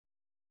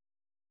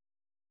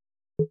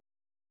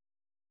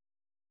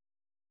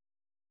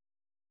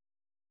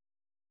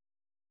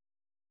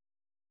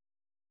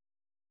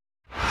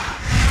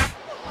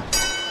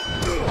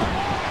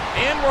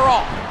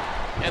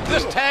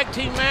This tag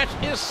team match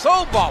is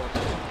so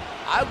volatile.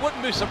 I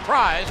wouldn't be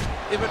surprised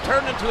if it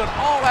turned into an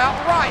all-out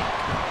riot.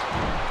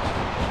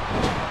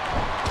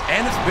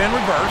 And it's been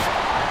reversed.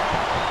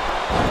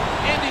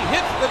 And he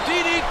hits the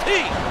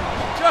DDT.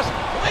 Just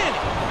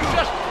planting,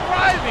 just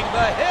driving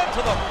the head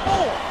to the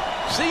floor.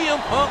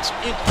 CM Punk's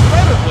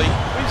incredibly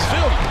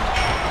resilient.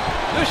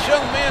 This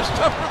young man's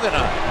tougher than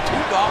a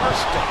 $2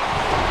 steak.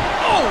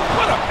 Oh,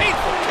 what a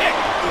painful kick.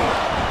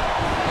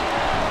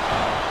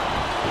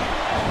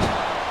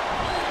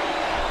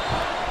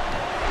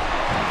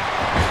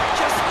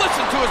 Just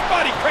listen to his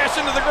body crash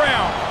into the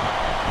ground.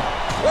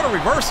 What a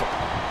reversal.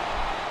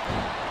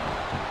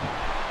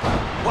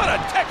 What a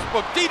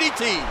textbook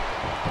DDT.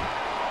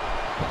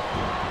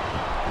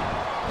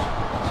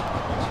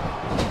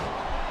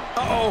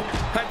 Uh-oh,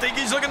 I think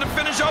he's looking to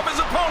finish off his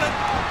opponent.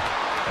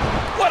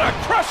 What a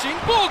crushing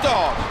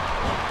bulldog.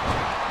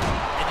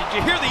 And did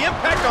you hear the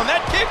impact on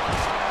that kick?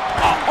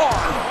 A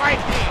hard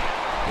right hand,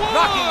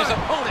 knocking his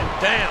opponent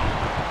down.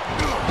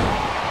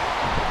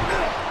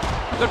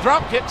 The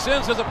drop kick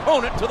sends his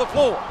opponent to the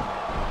floor.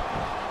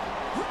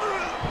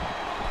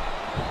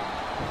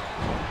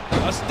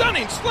 A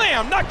stunning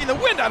slam, knocking the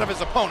wind out of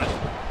his opponent.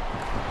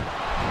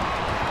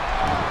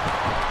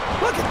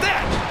 Look at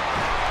that.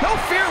 No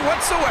fear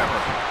whatsoever.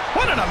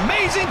 What an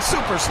amazing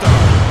superstar.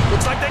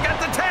 Looks like they got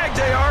the tag,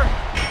 JR.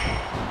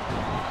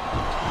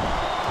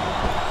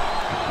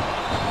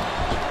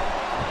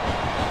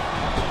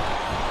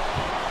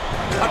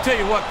 I'll tell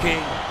you what,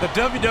 King, the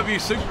WWE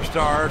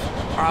superstars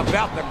are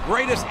about the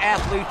greatest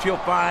athletes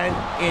you'll find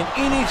in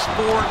any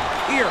sport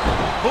here.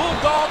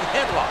 Bulldog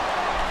headlock,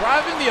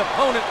 driving the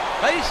opponent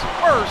face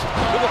first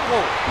to the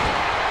floor.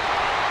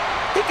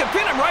 He can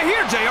pin him right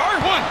here,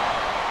 JR. 1,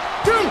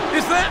 2,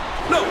 is that?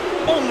 No,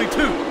 only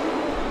 2.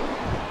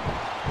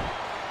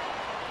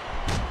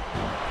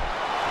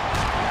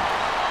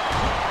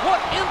 What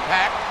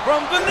impact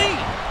from the knee?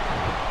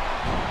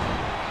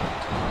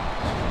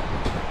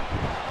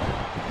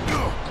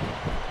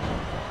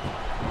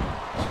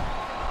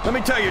 Let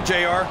me tell you,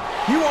 JR,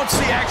 you won't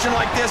see action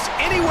like this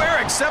anywhere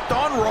except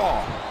on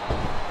Raw.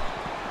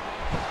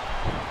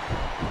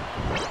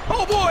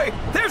 Oh boy,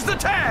 there's the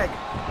tag.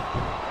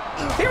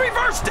 He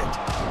reversed it.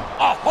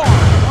 A hard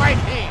right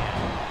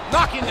hand,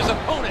 knocking his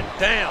opponent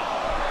down.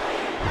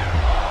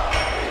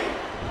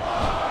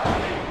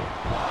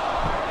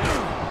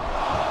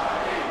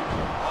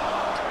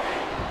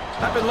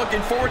 I've been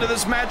looking forward to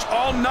this match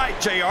all night,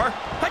 JR.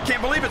 I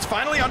can't believe it's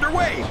finally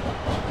underway.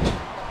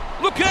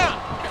 Look out!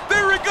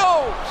 There he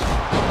goes!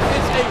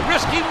 It's a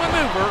risky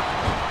maneuver,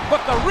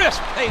 but the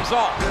risk pays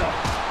off.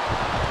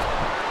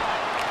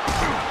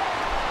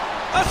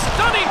 A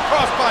stunning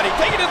crossbody,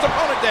 taking his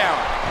opponent down.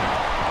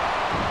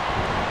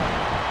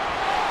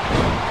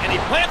 And he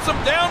plants him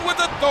down with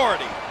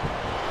authority.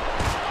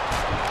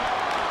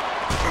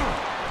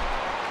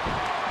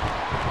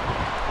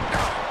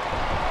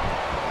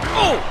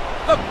 Oh!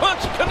 The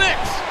punch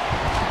connects!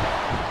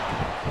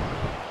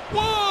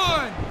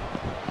 1!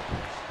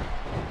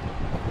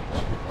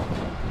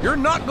 You're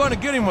not going to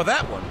get him with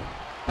that one.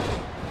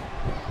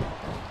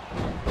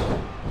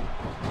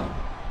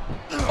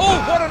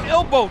 Oh, what an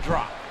elbow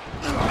drop!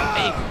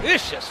 A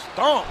vicious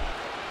stomp.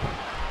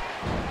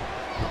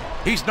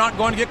 He's not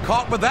going to get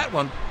caught with that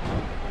one.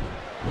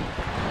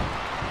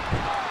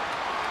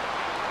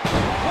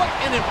 What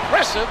an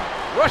impressive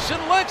Russian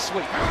leg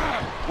sweep.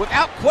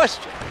 Without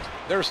question,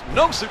 there's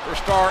no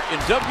superstar in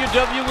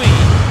WWE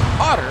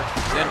hotter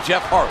than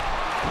Jeff Hardy.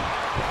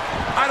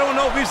 I don't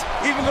know if he's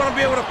even going to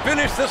be able to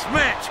finish this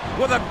match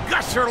with a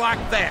gusher like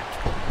that.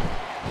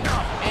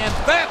 And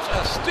that's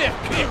a stiff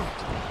kick.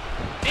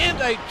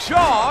 And a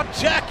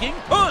jaw-jacking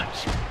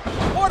punch.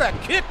 What a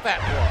kick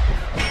that was.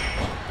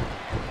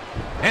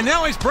 And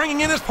now he's bringing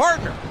in his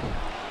partner.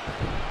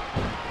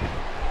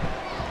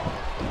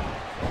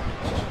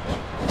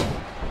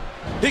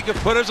 He could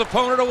put his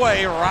opponent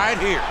away right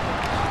here.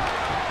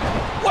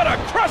 What a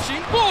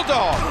crushing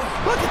bulldog!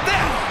 Look at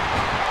that!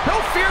 No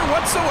fear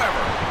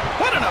whatsoever.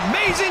 What an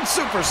amazing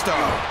superstar.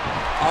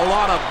 A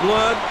lot of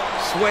blood,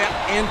 sweat,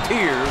 and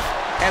tears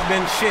have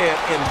been shed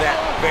in that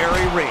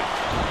very ring.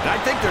 And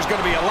I think there's going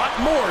to be a lot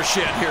more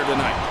shed here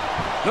tonight.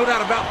 No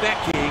doubt about that,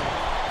 King.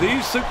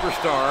 These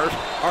superstars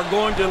are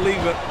going to leave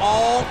it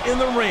all in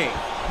the ring.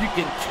 You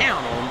can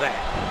count on that.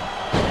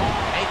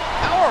 A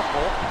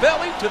powerful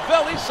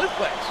belly-to-belly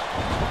suplex.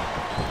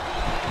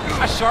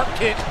 A sharp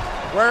kick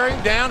wearing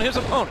down his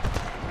opponent.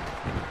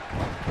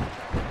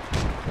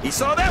 He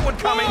saw that one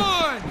coming.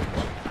 1,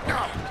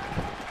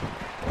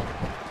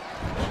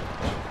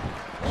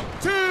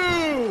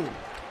 2.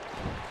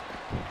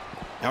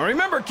 Now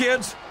remember,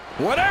 kids,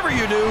 whatever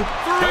you do,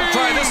 don't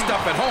try this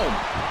stuff at home.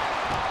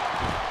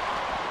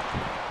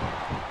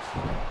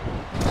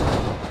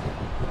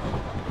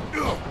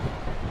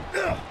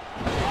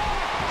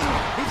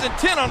 He's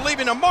intent on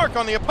leaving a mark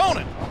on the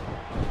opponent.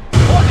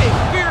 What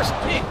a fierce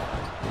kick.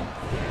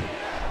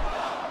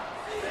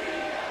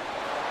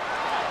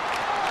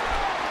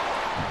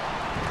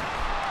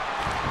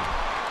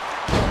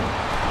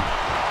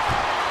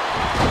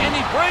 And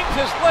he brings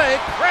his leg leg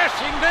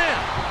crashing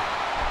down.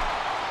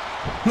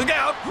 Look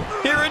out.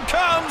 Here it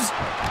comes.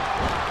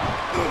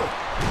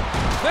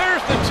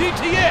 There's the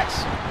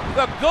GTS.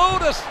 The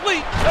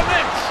go-to-sleep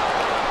connects.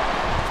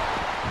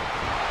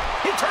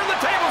 He turned the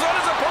tables on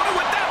his opponent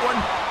with that one.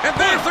 And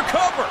there's the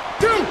cover.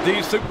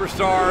 These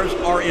superstars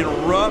are in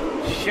rough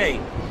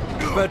shape.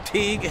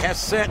 Fatigue has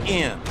set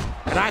in,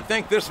 and I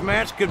think this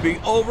match could be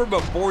over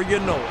before you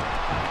know it.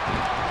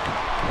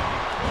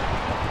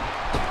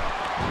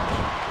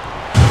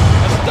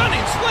 A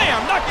stunning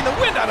slam, knocking the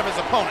wind out of his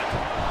opponent.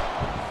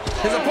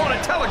 His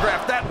opponent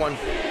telegraphed that one.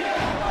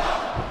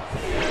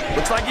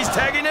 Looks like he's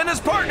tagging in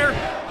his partner.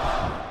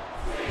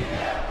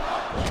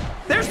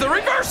 There's the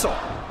reversal.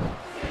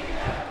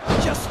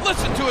 Just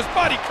listen to his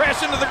body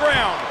crash into the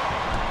ground.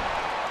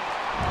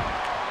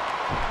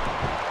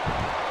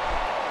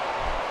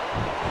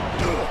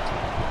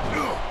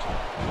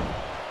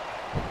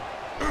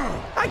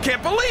 I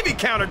can't believe he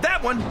countered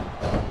that one.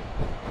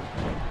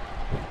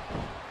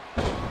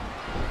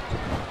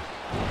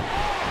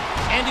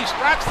 And he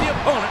strikes the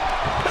opponent.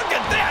 Look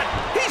at that.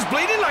 He's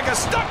bleeding like a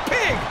stuck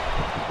pig.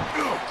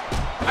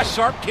 A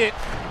sharp kick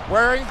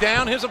wearing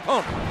down his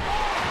opponent.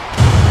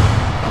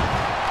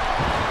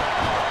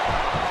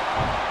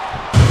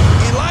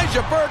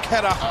 Burke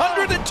had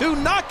 102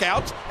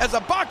 knockouts as a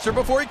boxer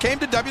before he came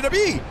to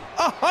WWE.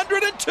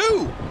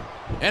 102!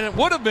 And it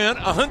would have been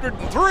 103.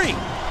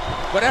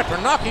 But after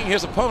knocking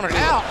his opponent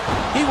out,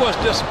 he was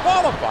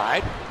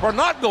disqualified for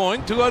not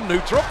going to a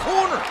neutral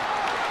corner.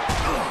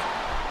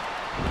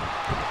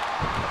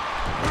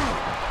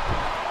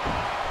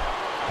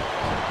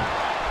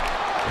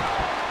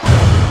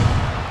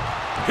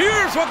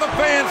 Here's what the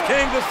fans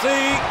came to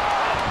see.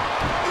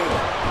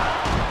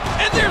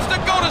 And there's the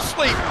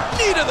go-to-sleep,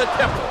 knee to the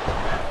temple.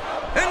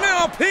 And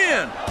now a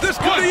pin. This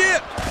could be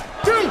it.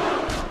 2,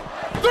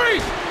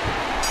 3.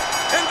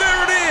 And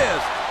there it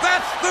is.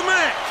 That's the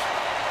match.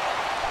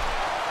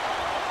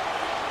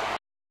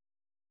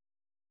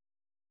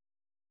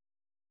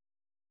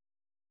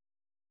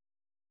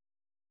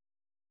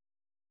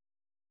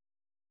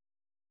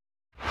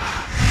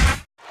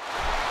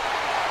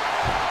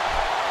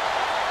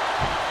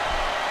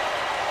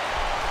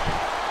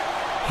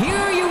 Here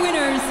are your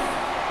winners.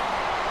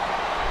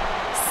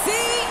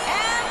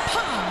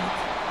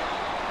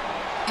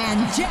 And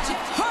Jeff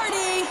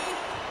Hardy.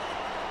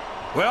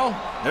 Well,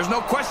 there's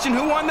no question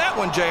who won that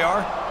one,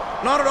 JR.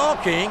 Not at all,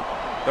 King.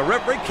 The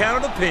referee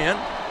counted a pin,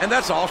 and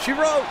that's all she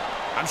wrote.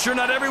 I'm sure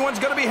not everyone's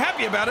going to be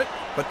happy about it,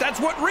 but that's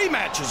what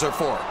rematches are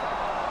for.